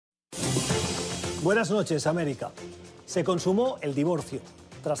Buenas noches, América. Se consumó el divorcio.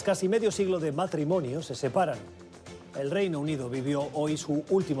 Tras casi medio siglo de matrimonio, se separan. El Reino Unido vivió hoy su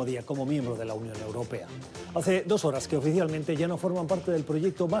último día como miembro de la Unión Europea. Hace 2 horas que oficialmente ya no forman parte del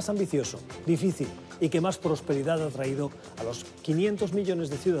proyecto más ambicioso, difícil y que más prosperidad ha traído a los 500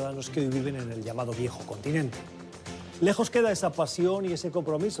 millones de ciudadanos que hoy viven en el llamado viejo continente. Lejos queda esa pasión y ese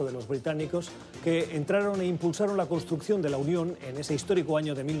compromiso de los británicos que entraron e impulsaron la construcción de la Unión en ese histórico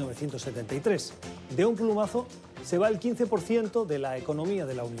año de 1973. De un plumazo se va el 15% de la economía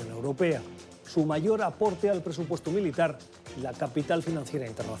de la Unión Europea, su mayor aporte al presupuesto militar y la capital financiera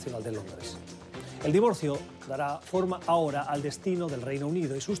internacional de Londres. El divorcio dará forma ahora al destino del Reino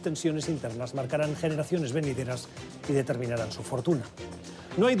Unido y sus tensiones internas marcarán generaciones venideras y determinarán su fortuna.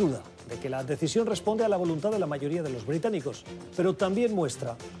 No hay duda de que la decisión responde a la voluntad de la mayoría de los británicos, pero también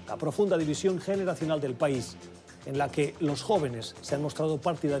muestra la profunda división generacional del país, en la que los jóvenes se han mostrado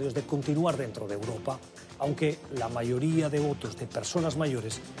partidarios de continuar dentro de Europa, aunque la mayoría de votos de personas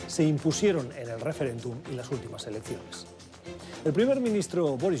mayores se impusieron en el referéndum y las últimas elecciones. El primer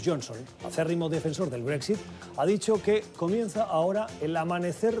ministro Boris Johnson, acérrimo defensor del Brexit, ha dicho que comienza ahora el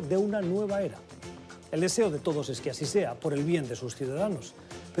amanecer de una nueva era. El deseo de todos es que así sea, por el bien de sus ciudadanos,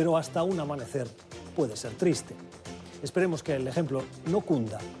 pero hasta un amanecer puede ser triste. Esperemos que el ejemplo no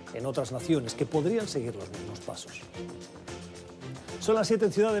cunda en otras naciones que podrían seguir los mismos pasos. Son las 7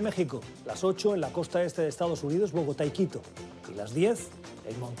 en Ciudad de México, las 8 en la costa este de Estados Unidos, Bogotá y Quito, y las 10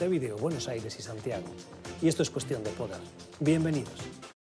 en Montevideo, Buenos Aires y Santiago. Y esto es Cuestión de Poder. Bienvenidos.